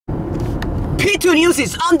P2 News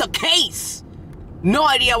is on the case. No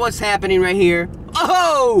idea what's happening right here.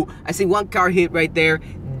 Oh, I see one car hit right there.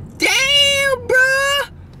 Damn,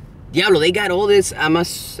 bruh. Diablo, they got all this. I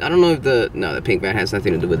don't know if the pink van has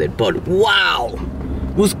nothing to do with it, but wow.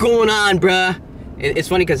 What's going on, bruh? It's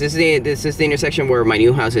funny because this is the intersection where my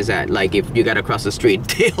new house is at. Like, if you gotta cross the street.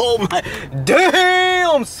 Oh my,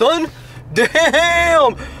 damn, son.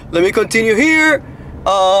 Damn. Let me continue here.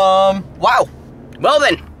 Wow. Well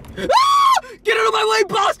then. Ah! Get out of my way,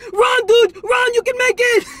 boss. Run, dude. Run, you can make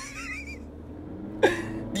it.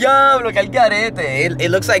 Diablo, calcarete.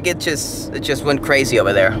 It looks like it just went crazy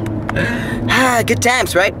over there. Good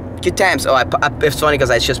times, right? Good times. Oh, it's funny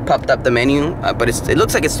because I just popped up the menu, but it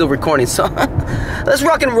looks like it's still recording. So let's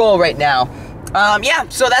rock and roll right now. Yeah.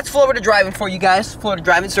 So that's Florida driving for you guys. Florida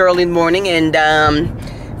driving so early in the morning and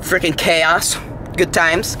freaking chaos. Good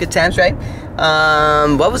times, right?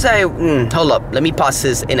 What was I? Hold up. Let me pause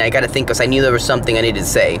this, and I gotta think because I knew there was something I needed to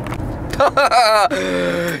say.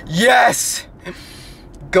 Yes.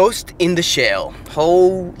 Ghost in the Shell.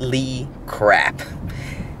 Holy crap.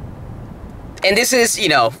 And this is, you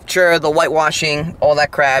know, sure, the whitewashing, all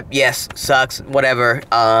that crap, yes, sucks, whatever.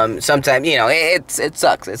 Sometimes, you know, it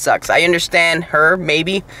sucks, it sucks. I understand her,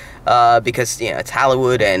 maybe, because, you know, it's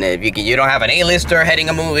Hollywood, and if you don't have an A-lister heading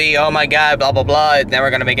a movie, oh my god, blah, blah, blah, it's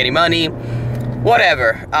never gonna make any money.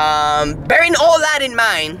 Whatever. Bearing all that in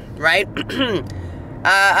mind, right,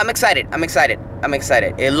 I'm excited.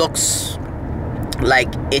 It looks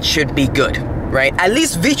like it should be good, right? At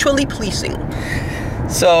least visually pleasing.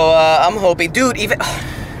 So, I'm hoping, dude, even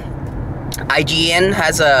IGN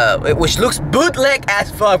has which looks bootleg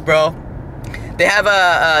as fuck, bro. They have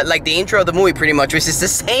like the intro of the movie pretty much, which is the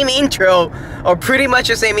same intro, or pretty much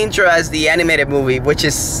the same intro as the animated movie, which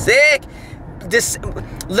is sick. This,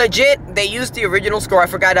 legit, they used the original score. I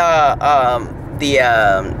forgot,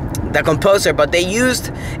 the composer, but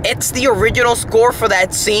it's the original score for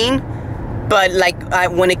that scene. But like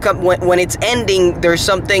when it's ending, there's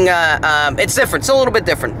something. It's different. It's a little bit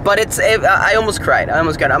different. But I almost cried. I'm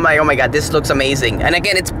like, oh my god, this looks amazing. And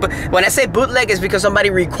again, when I say bootleg, it's because somebody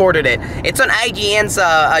recorded it. It's on IGN's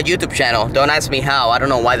YouTube channel. Don't ask me how. I don't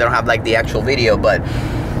know why they don't have like the actual video, but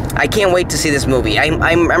I can't wait to see this movie.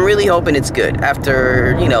 I'm really hoping it's good.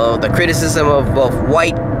 After, you know, the criticism of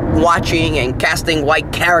white watching and casting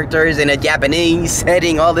white characters in a Japanese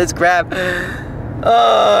setting, all this crap.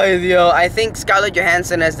 Oh, yo, I think Scarlett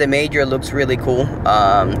Johansson as the Major looks really cool,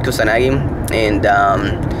 Kusanagi, and,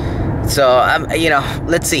 so, you know,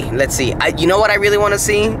 let's see, you know what I really want to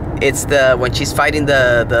see? It's when she's fighting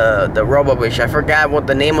the robot, which I forgot what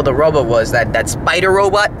the name of the robot was, that spider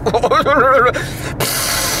robot.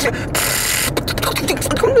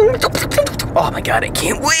 Oh my god, I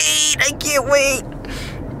can't wait,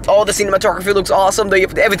 Oh, the cinematography looks awesome,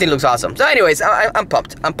 everything looks awesome. So anyways, I'm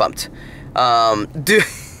pumped. Dude,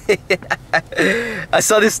 I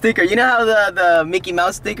saw this sticker. You know how the Mickey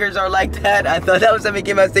Mouse stickers are like that? I thought that was a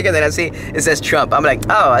Mickey Mouse sticker. Then I see it says Trump. I'm like,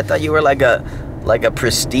 oh, I thought you were like a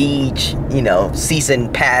prestige, you know, season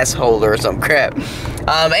pass holder or some crap.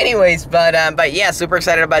 Anyways, but yeah, super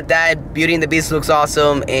excited about that. Beauty and the Beast looks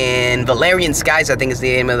awesome, and Valerian Skies, I think is the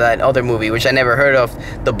name of that other movie, which I never heard of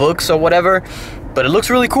the books or whatever. But it looks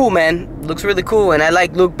really cool, man. Looks really cool, and I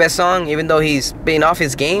like Luc Besson, even though he's been off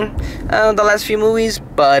his game the last few movies.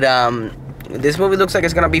 But this movie looks like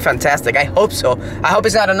it's gonna be fantastic. I hope so. I hope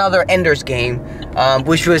it's not another Ender's Game,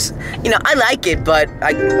 which was, you know, I like it, but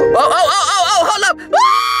hold up!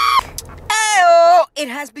 Oh, it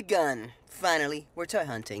has begun. Finally, we're toy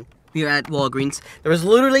hunting. We're at Walgreens. There was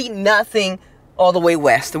literally nothing all the way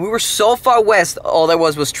west. We were so far west, all there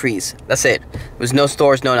was trees. That's it. There was no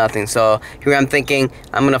stores, no nothing. So here I'm thinking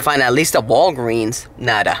I'm gonna find at least a Walgreens.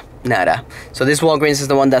 Nada. So this Walgreens is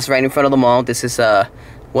the one that's right in front of the mall. This is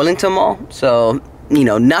Wellington Mall. So, you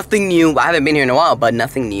know, nothing new. I haven't been here in a while, but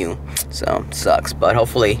nothing new. So sucks, but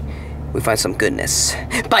hopefully we find some goodness.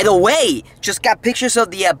 By the way, just got pictures of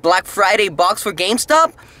the Black Friday box for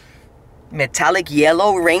GameStop. Metallic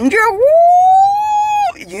yellow Ranger.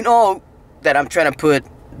 Woo! You know that I'm trying to put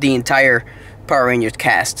the entire Power Rangers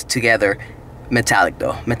cast together. Metallic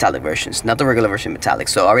though, metallic versions, not the regular version, metallic.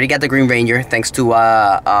 So I already got the Green Ranger thanks to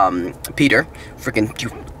Peter. Freaking, you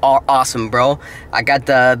are awesome, bro. I got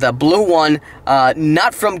the blue one,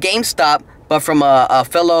 not from GameStop, but from a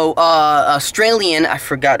fellow Australian. I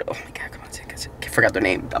forgot. Oh my god, come on, I forgot their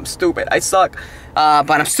name. I'm stupid. I suck. But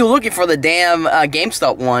I'm still looking for the damn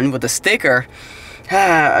GameStop one with the sticker.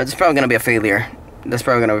 It's probably gonna be a failure.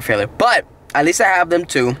 But at least I have them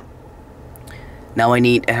too. Now I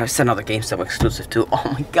need, it's another GameStop exclusive too. Oh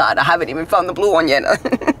my god, I haven't even found the blue one yet.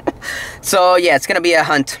 So yeah, it's gonna be a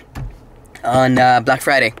hunt. on Black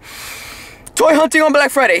Friday. Toy hunting on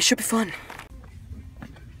Black Friday. It should be fun.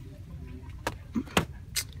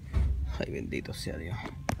 Ay, bendito sea Dios.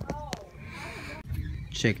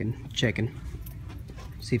 Checking.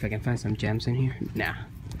 See if I can find some gems in here. Nah.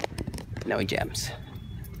 No gems.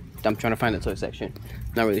 I'm trying to find the toy section.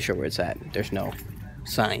 Not really sure where it's at. There's no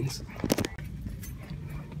signs.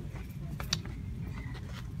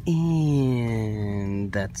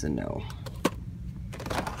 And that's a no.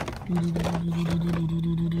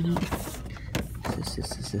 Is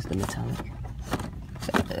this the metallic?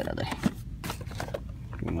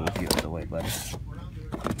 Remove you out of the way, buddy.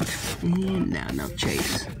 And now, no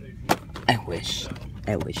chase. I wish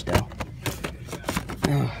though.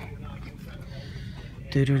 Oh.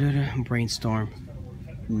 Brainstorm.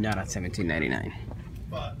 Not at $17.99.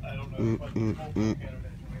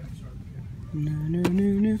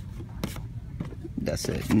 No. That's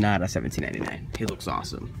it. Not at $17.99. He looks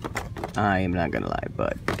awesome. I am not gonna lie,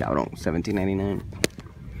 but cabrón, $17.99.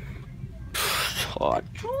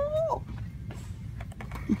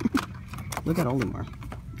 Look at Olimar.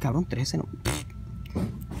 Cabrón, 13.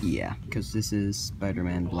 Yeah, because this is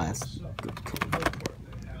Spider-Man Blast. Good.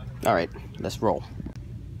 Alright, let's roll.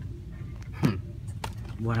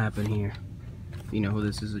 What happened here? You know who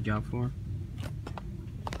this is a job for?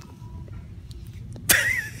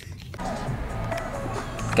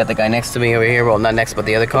 Got the guy next to me over here, well, not next, but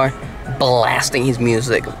the other car, blasting his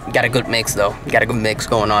music. Got a good mix though. Got a good mix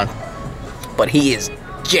going on. But he is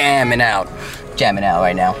jamming out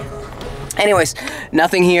right now. Anyways,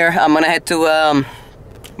 nothing here. I'm gonna head to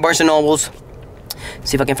Barnes & Nobles.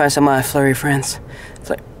 See if I can find some Flurry friends.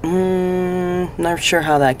 It's like, not sure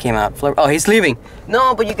how that came out. Oh, he's leaving.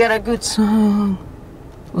 No, but you got a good song.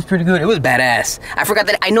 It was pretty good. It was badass. I forgot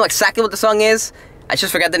that. I know exactly what the song is. I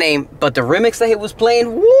just forgot the name. But the remix that he was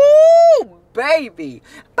playing, woo, baby.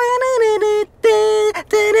 I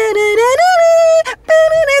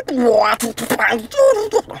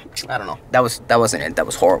don't know. That wasn't it. That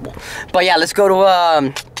was horrible. But yeah, let's go to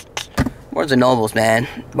Barnes & Nobles, man.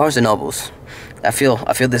 Barnes & Nobles. I feel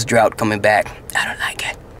this drought coming back. I don't like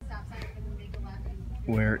it.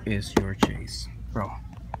 Where is your chase, bro?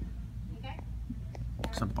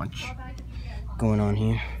 It's a bunch going on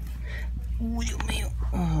here.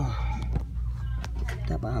 Oh,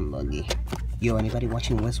 I'm buggy. Yo, anybody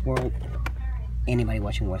watching Westworld? Anybody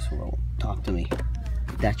watching Westworld? Talk to me.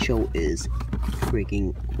 That show is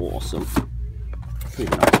freaking awesome.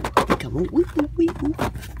 Come on.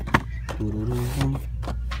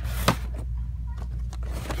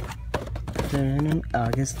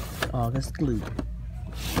 August Blue.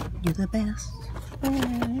 You're the best. I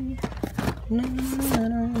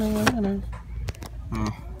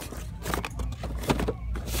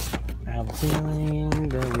have a feeling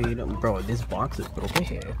that we don't. Bro, this box is broken.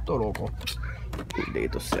 Esto loco.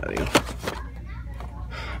 Bendito sea Dios.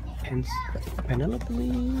 Penelope,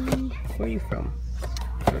 where are you from?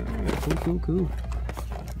 Cool.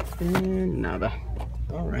 And nada.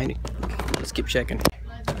 Alrighty. Let's keep checking.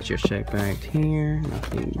 Let's just check back here.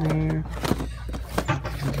 Nothing there.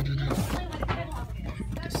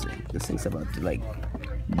 This thing's about to like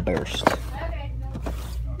burst.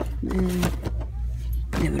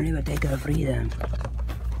 Never take a freedom.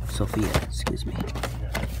 Sophia, excuse me.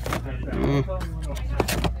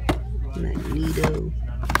 Magneto.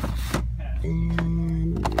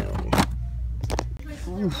 And no.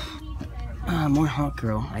 More Hot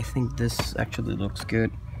Girl. I think this actually looks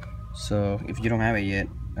good. So if you don't have it yet,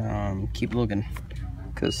 keep looking,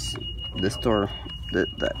 cause this store,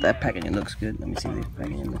 that packaging looks good. Let me see if the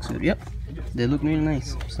packaging looks good. Yep, they look really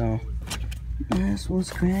nice. So that's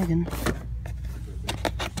what's cracking.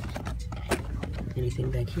 Anything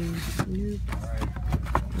back here? Nope.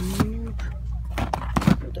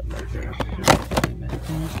 Put that right there.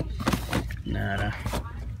 Nada.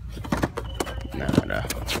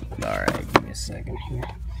 Alright, give me a second here.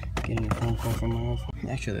 Getting a phone call from my phone.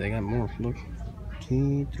 Actually, they got more. Look.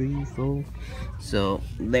 2, 3, 4. So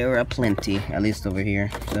there are plenty, at least over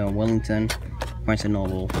here. So Wellington, Barnes &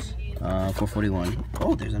 Nobles, 441.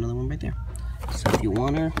 Oh, there's another one right there. So if you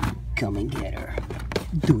want her, come and get her.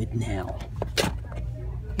 Do it now.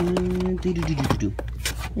 And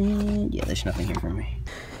yeah, there's nothing here for me.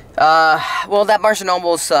 Well, that Barnes &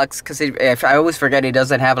 Noble sucks because I always forget it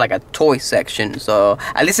doesn't have like a toy section. So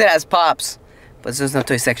at least it has pops, but there's no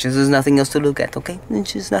toy section. There's nothing else to look at. Okay,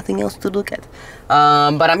 there's just nothing else to look at.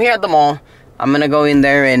 But I'm here at the mall. I'm gonna go in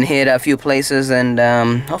there and hit a few places and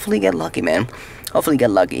hopefully get lucky, man. Hopefully get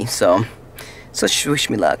lucky. So wish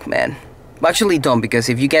me luck, man. Actually, don't, because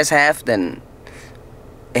if you guys have, then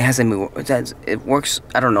it hasn't been. It works.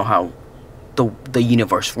 I don't know how the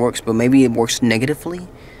universe works, but maybe it works negatively.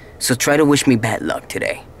 So try to wish me bad luck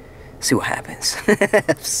today. See what happens.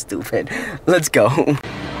 Stupid. Let's go.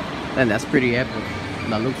 And that's pretty epic.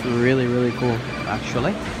 That looks really, really cool,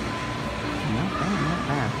 actually. Not bad, not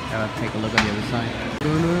bad. Gotta take a look on the other side.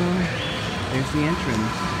 There's the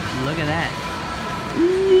entrance. Look at that.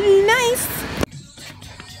 Nice.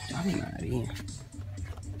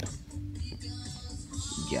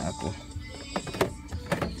 Yaco.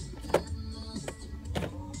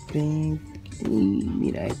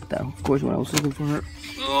 Mira esta. Of course, when I was looking for her.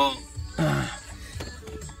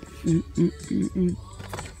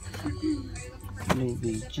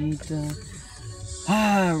 Vegeta.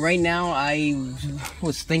 Right now I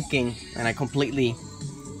was thinking and I completely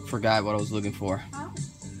forgot what I was looking for.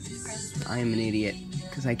 I am an idiot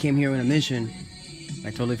because I came here on a mission.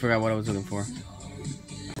 I totally forgot what I was looking for.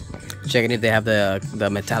 Checking if they have the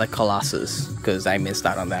metallic Colossus, because I missed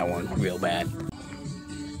out on that one real bad.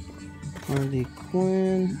 Harley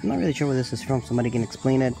Quinn. I'm not really sure where this is from. Somebody can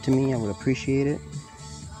explain it to me. I would appreciate it.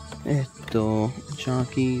 Esto,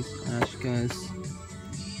 Chonkies, Ashkas.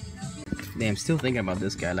 Damn, I'm still thinking about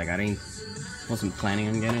this guy. Like wasn't planning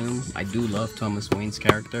on getting him. I do love Thomas Wayne's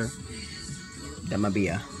character. That might be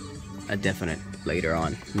a definite later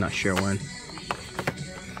on. I'm not sure when.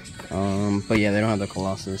 But yeah, they don't have the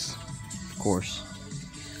Colossus. Of course,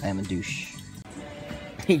 I am a douche.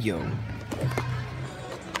 Yo,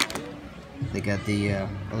 they got the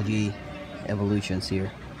OG Evolutions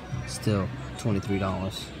here. Still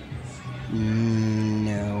 $23.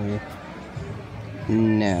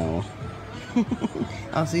 No.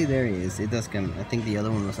 Oh, see, there he is. It does come. I think the other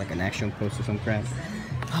one was like an action post or some crap.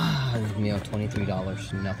 Meal,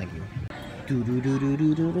 $23. No, thank you.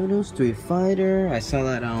 Street Fighter. I saw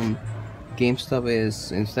that GameStop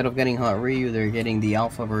is, instead of getting Hot Ryu, they're getting the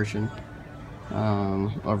Alpha version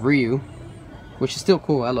of Ryu, which is still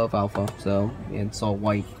cool. I love Alpha, so it's all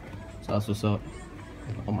white. So that's what's up.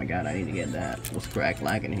 Oh my god, I need to get that. What's crack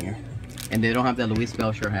lagging here? And they don't have that Luis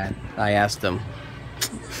Belcher hat. I asked them.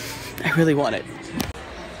 I really want it.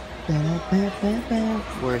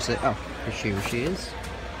 Where is it? Oh, here she is.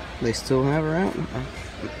 They still have her out.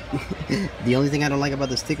 The only thing I don't like about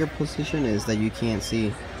the sticker position is that you can't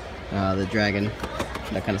see the dragon.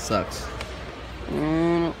 That kind of sucks.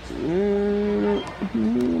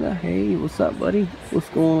 Hey, what's up, buddy? What's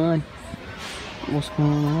going on? What's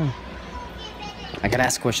going on? I gotta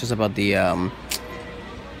ask questions about the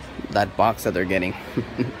that box that they're getting.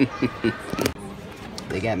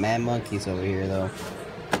 They got mad monkeys over here though.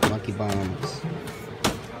 Monkey bombs.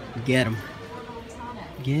 Get them.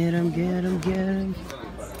 Get them, get them, get them.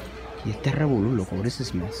 Y este revolú, loco. What is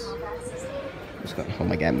this mess? Oh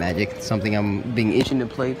my god, Magic. Something I'm being itching to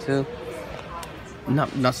play too.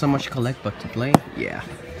 Not so much collect, but to play. Yeah,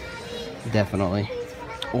 definitely.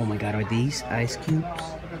 Oh my god, are these ice cubes?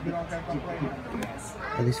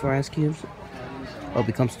 Are these for ice cubes? Oh, it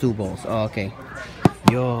becomes 2 balls. Oh, okay.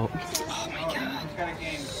 Yo. Oh my god.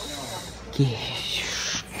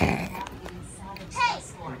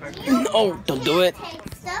 No, don't do it.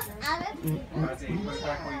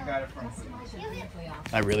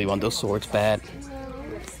 I really want those swords bad.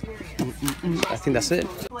 I think that's it.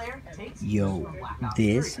 Yo,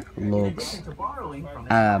 this looks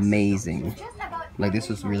amazing. Like, this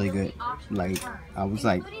was really good. Like, I was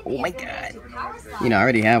like, oh my god. You know, I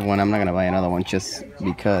already have one. I'm not gonna buy another one just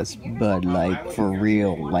because. But, like, for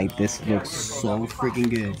real, like, this looks so freaking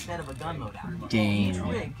good.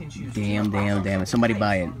 Damn. Somebody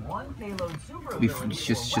buy it.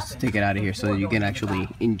 Just take it out of here so that you can actually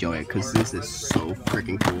enjoy it. Because this is so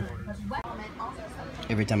freaking cool.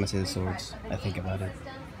 Every time I see the swords, I think about it.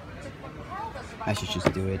 I should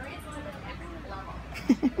just do it.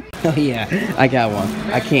 Oh yeah, I got one.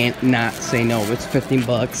 I can't not say no. It's 15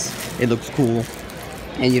 bucks. It looks cool.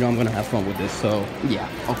 And you know I'm gonna have fun with this, so yeah,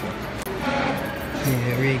 okay.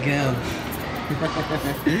 There we go.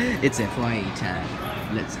 It's FYE time.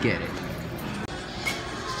 Let's get it.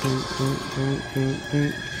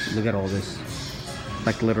 Look at all this.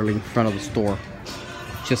 Like literally in front of the store.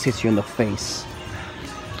 Just hits you in the face.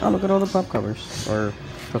 Oh, look at all the pop covers. Or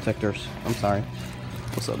protectors. I'm sorry.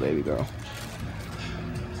 What's up, baby girl?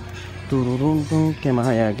 ¿Qué más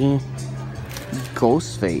hay aquí?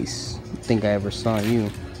 Ghostface. Think I ever saw you.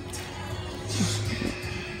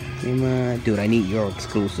 Dude, I need your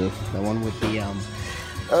exclusive. The one with the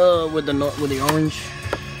with the orange.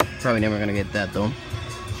 Probably never gonna get that though.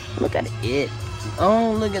 Look at it.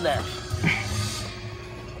 Oh, look at that.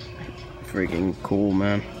 Freaking cool,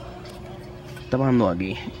 man. Está bajando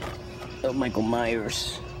aquí. Oh, Michael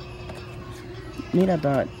Myers. Mira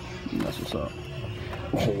that. That's what's up.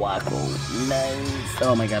 Waco. Nice.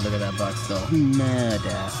 Oh my god, look at that box though.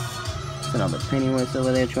 Nada. Another Pennywise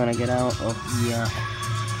over there trying to get out of the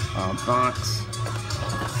box.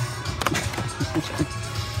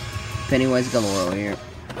 Pennywise galore over here.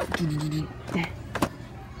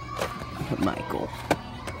 Michael.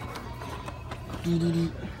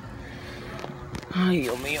 Ay,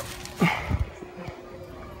 Dios mío.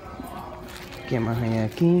 ¿Qué más hay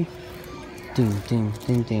aquí?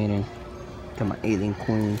 Got my Alien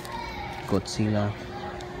Queen, Godzilla.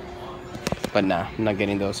 But nah, I'm not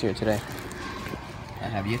getting those here today. I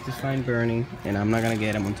have yet to find Bernie, and I'm not gonna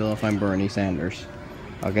get him until I find Bernie Sanders.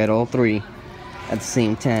 I'll get all three at the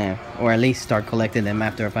same time, or at least start collecting them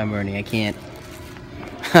after I find Bernie. I can't.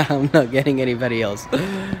 I'm not getting anybody else.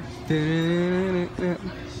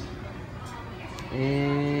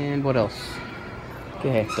 And what else?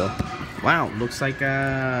 ¿Qué es esto? Wow, looks like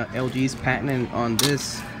LG's patent on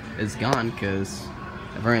this is gone, because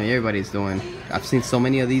apparently everybody's doing. I've seen so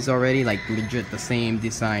many of these already, like legit the same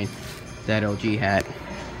design that LG had.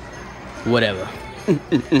 Whatever.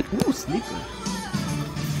 Ooh, sleeping.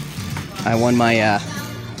 I won my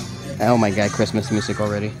oh my god, Christmas music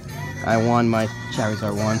already. I won my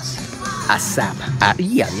Charizard once. ASAP.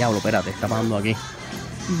 Ya, diablo, espérate, está pasando aquí.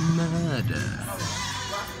 Nada.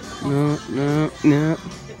 No.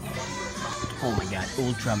 Oh my god,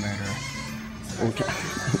 Ultra Murder. Ultra.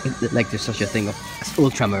 Like there's such a thing of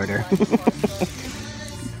Ultra Murder.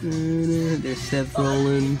 There's Seth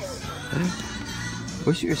Rollins.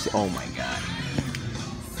 Where's your... Oh my god.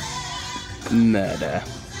 Nada.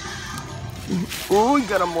 Uy,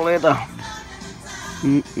 caramboleta.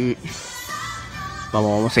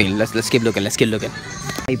 Vamos a seguir. Let's keep looking.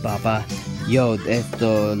 Hey, Papa. Yo,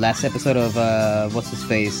 esto, last episode of, what's his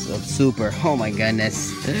face? Of Super. Oh my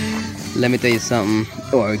goodness. Let me tell you something.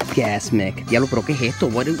 Orgasmic. Diablo, pero ¿qué es esto?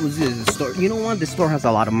 What was this store? You know what? This store has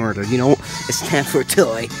a lot of murder. You know, it's time for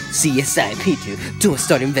toy. CSI P2. To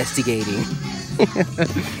start investigating.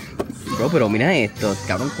 Bro, pero mira esto.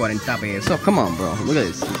 Cabrón, 40 pesos. Come on, bro. Look at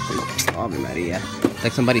this. Oh, Maria.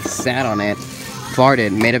 Like somebody sat on it,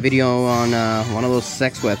 farted, made a video on one of those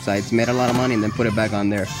sex websites, made a lot of money, and then put it back on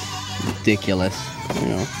there. Ridiculous. You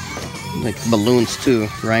know, like balloons too,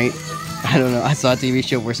 right? I don't know. I saw a TV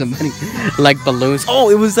show where somebody liked balloons. Oh,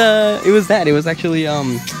 it was that. It was actually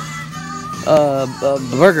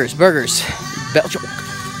burgers. Belcho.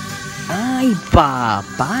 Ay,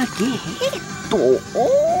 papá, ¿qué es esto?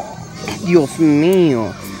 Oh, Dios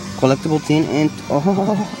mío. Collectible tin and oh,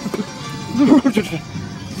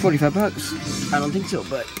 45 bucks. I don't think so,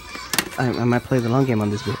 but I might play the long game on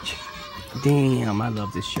this bitch. Damn, I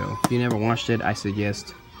love this show. If you never watched it, I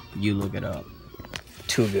suggest you look it up.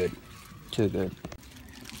 Too good. It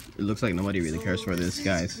looks like nobody really cares for this,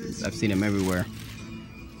 guys. I've seen them everywhere.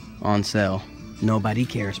 On sale. Nobody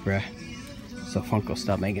cares, bruh. So Funko,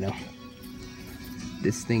 stop making them.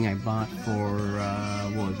 This thing I bought for,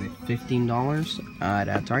 what was it, $15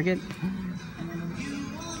 at Target?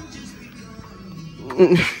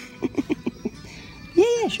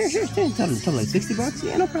 Yeah, sure. Totally 60 bucks.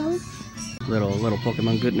 Yeah, no problem. Little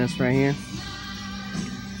Pokemon goodness right here.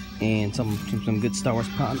 And some good Star Wars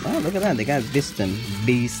pop. Oh, look at that. They got Beaston.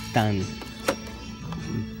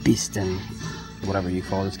 Whatever you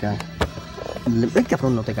call this guy. No te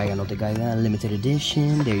caiga. Limited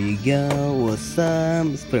edition. There you go. What's up?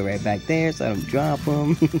 Let's put it right back there so I don't drop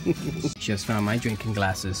them. Just found my drinking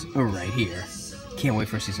glasses right here. Can't wait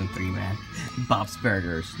for season 3, man. Bob's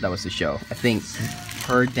Burgers. That was the show. I think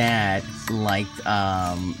her dad liked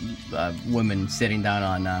women sitting down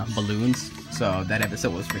on balloons. So that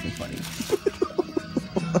episode was freaking funny.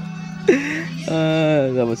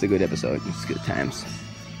 That was a good episode. It's good times.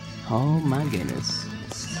 Oh my goodness.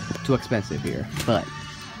 Too expensive here, but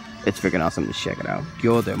it's freaking awesome to check it out.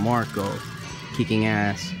 Yo de Marco kicking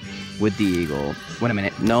ass with the Eagle. Wait a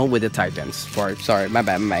minute. No, with the Titans. Sorry, my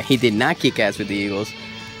bad. He did not kick ass with the Eagles.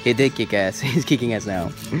 He did kick ass. He's kicking ass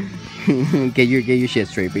now. Get your shit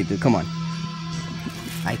straight, P2. Come on.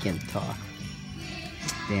 I can talk.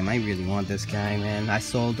 Damn, I really want this guy, man. I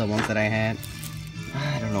sold the ones that I had.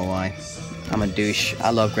 I don't know why. I'm a douche.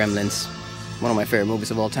 I love Gremlins. One of my favorite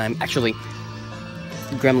movies of all time. Actually,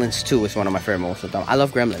 Gremlins 2 is one of my favorite movies of all time. I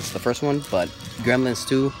love Gremlins, the first one, but Gremlins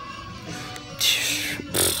 2...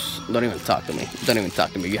 Don't even talk to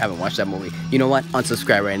me. You haven't watched that movie. You know what?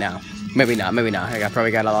 Unsubscribe right now. Maybe not. I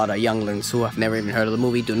probably got a lot of younglings who have never even heard of the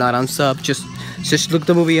movie. Do not unsub. Just look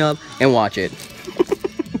the movie up and watch it.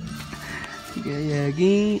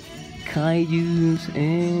 Kaijus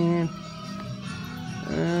and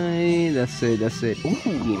that's it.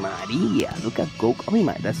 Ooh, Maria, look at Goku. Oh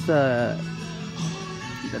my, that's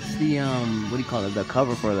That's the what do you call it? The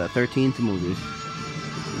cover for the 13th movie.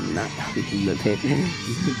 Not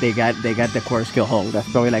they got the core skill hole.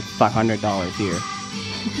 That's probably like $500 here.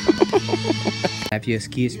 If you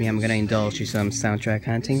excuse me, I'm gonna indulge you some soundtrack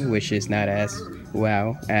hunting, which is not as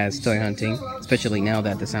wow as toy hunting, especially now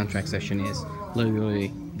that the soundtrack session is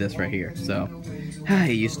literally this right here. So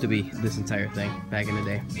it used to be this entire thing back in the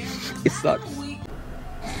day. It sucks.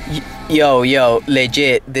 Yo,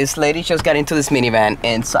 legit, this lady just got into this minivan,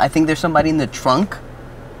 and so I think there's somebody in the trunk,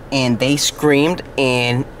 and they screamed,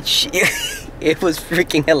 and it was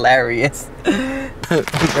freaking hilarious.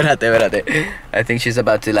 I think she's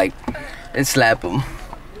about to like slap him.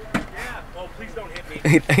 Yeah, well, please don't hit me.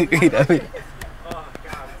 Oh,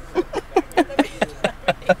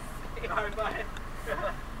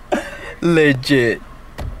 God. Legit.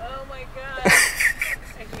 Oh my god. I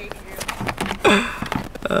hate you.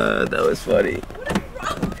 That was funny. What is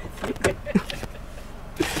wrong with you? You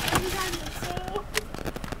guys are so...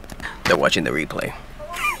 They're watching the replay. How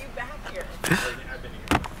long are you back here? I've been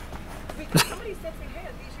here. Because somebody said to hey,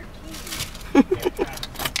 these are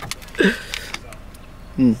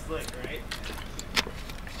keys. Slick, right?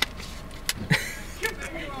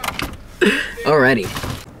 Alrighty.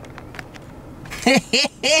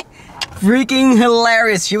 Freaking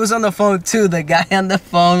hilarious. She was on the phone too. The guy on the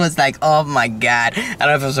phone was like, oh my god. I don't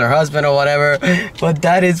know if it was her husband or whatever, but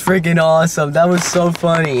that is freaking awesome. That was so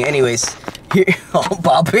funny. Anyways, here. Oh,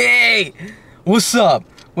 Bobby! What's up?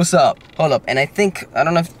 What's up? Hold up. And I think, I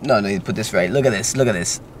don't know if, no, you put this right. Look at this. Look at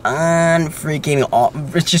this. Freaking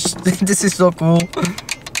awesome. It's just, this is so cool.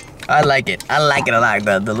 I like it. I like it a lot.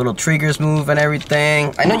 The little triggers move and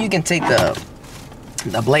everything. I know you can take the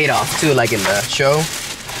blade off too, like in the show.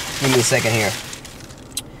 Give me a second here.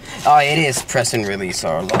 Oh, it is press and release.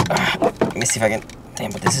 Or let me see if I can.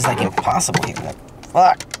 Damn, but this is like impossible here. Like,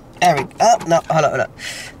 fuck. There we go. Oh, no, hold up.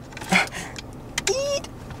 Eat.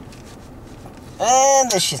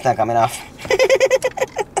 And this shit's not coming off.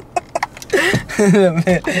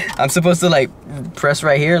 I'm supposed to like press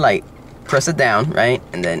right here, like press it down, right?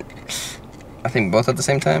 And then I think both at the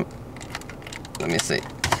same time. Let me see.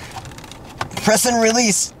 Press and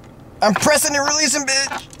release. I'm pressing and releasing,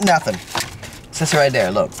 bitch. Nothing. It says right there,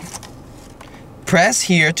 look. Press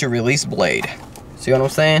here to release blade. See what I'm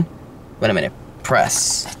saying? Wait a minute.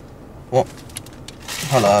 Press. Well,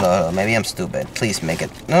 hold on. Maybe I'm stupid. Please make it.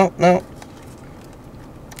 No.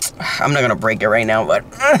 I'm not gonna break it right now, but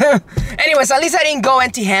anyways, at least I didn't go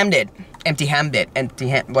empty-handed.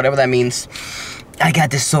 Whatever that means. I got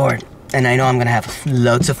this sword, and I know I'm gonna have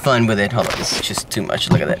loads of fun with it. Hold on, this is just too much.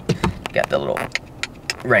 Look at that. Got the little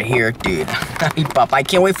right here, dude. PoP, I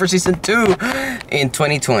can't wait for season 2 in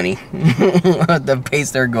 2020. The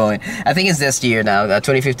pace they're going. I think it's this year now.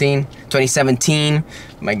 2015, 2017.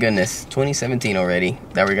 My goodness, 2017 already.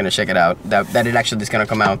 That we're gonna check it out. That it actually is gonna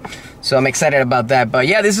come out. So I'm excited about that. But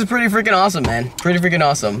yeah, this is pretty freaking awesome, man. Pretty freaking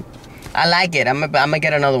awesome. I like it. I'm gonna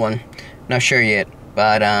get another one. Not sure yet,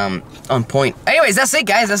 but on point. Anyways, that's it,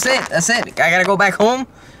 guys. That's it. I gotta go back home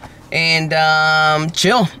and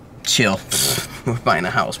chill. We're buying a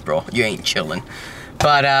house, bro. You ain't chilling.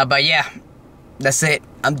 But yeah, that's it.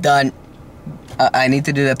 I'm done. I need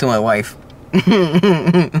to do that to my wife.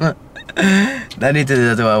 I need to do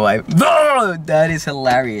that to my wife. Oh, that is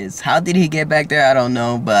hilarious. How did he get back there? I don't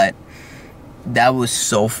know, but that was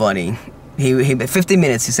so funny. He 15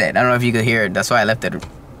 minutes, he said. I don't know if you could hear it. That's why I left it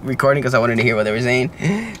recording, because I wanted to hear what they were saying.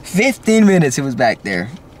 15 minutes he was back there.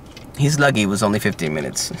 He's lucky it was only 15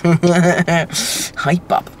 minutes. Hi,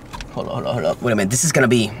 PoP. Hold on. Wait a minute. This is gonna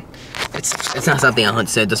be. It's not something a hunt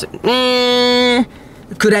said. Does it?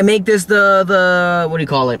 Could I make this the what do you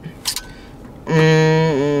call it?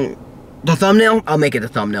 The thumbnail? I'll make it the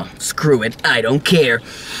thumbnail. Screw it. I don't care.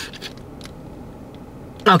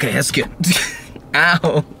 Okay, that's good.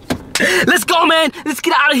 Ow. Let's go, man. Let's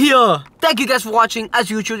get out of here. Thank you guys for watching. As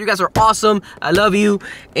usual, you guys are awesome. I love you.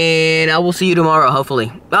 And I will see you tomorrow,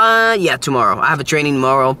 hopefully. Yeah, tomorrow. I have a training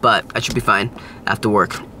tomorrow, but I should be fine after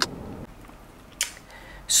work.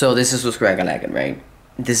 So this is what's cracking, right?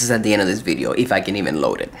 This is at the end of this video, if I can even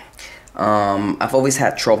load it. I've always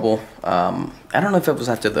had trouble. I don't know if it was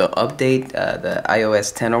after the update, the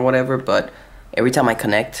iOS 10 or whatever, but every time I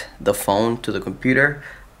connect the phone to the computer,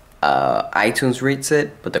 iTunes reads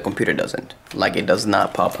it, but the computer doesn't. Like, it does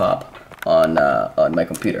not pop up on my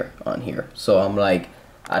computer on here. So I'm like,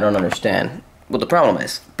 I don't understand what the problem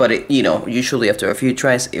is. But it, you know, usually after a few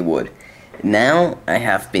tries, it would. Now I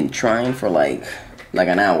have been trying for like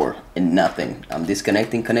an hour and nothing. I'm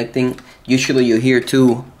disconnecting, connecting. Usually you hear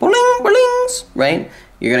 2 bling blings, right?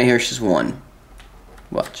 You're gonna hear just 1.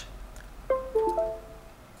 Watch.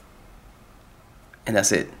 and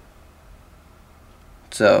that's it.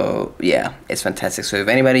 So yeah, it's fantastic. So if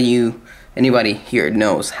anybody here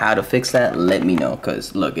knows how to fix that, let me know,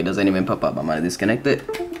 because look, it doesn't even pop up. I'm gonna disconnect it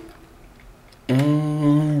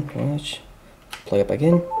and plug it back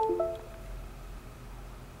in,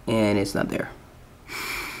 and it's not there.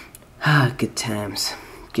 Ah, good times,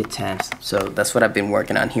 good times. So that's what I've been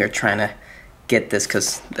working on here, trying to get this,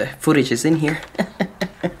 because the footage is in here.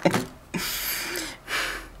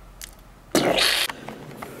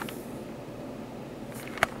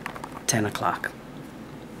 10 o'clock.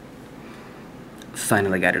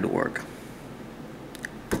 Finally got it to work.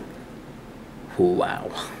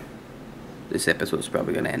 Wow. This episode is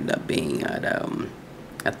probably gonna end up being at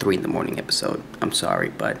 3 in the morning episode. I'm sorry,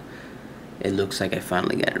 but it looks like I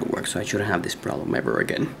finally got it to work, so I shouldn't have this problem ever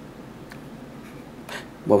again.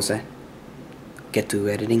 What was that? Get to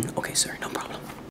editing? Okay, sir, no problem.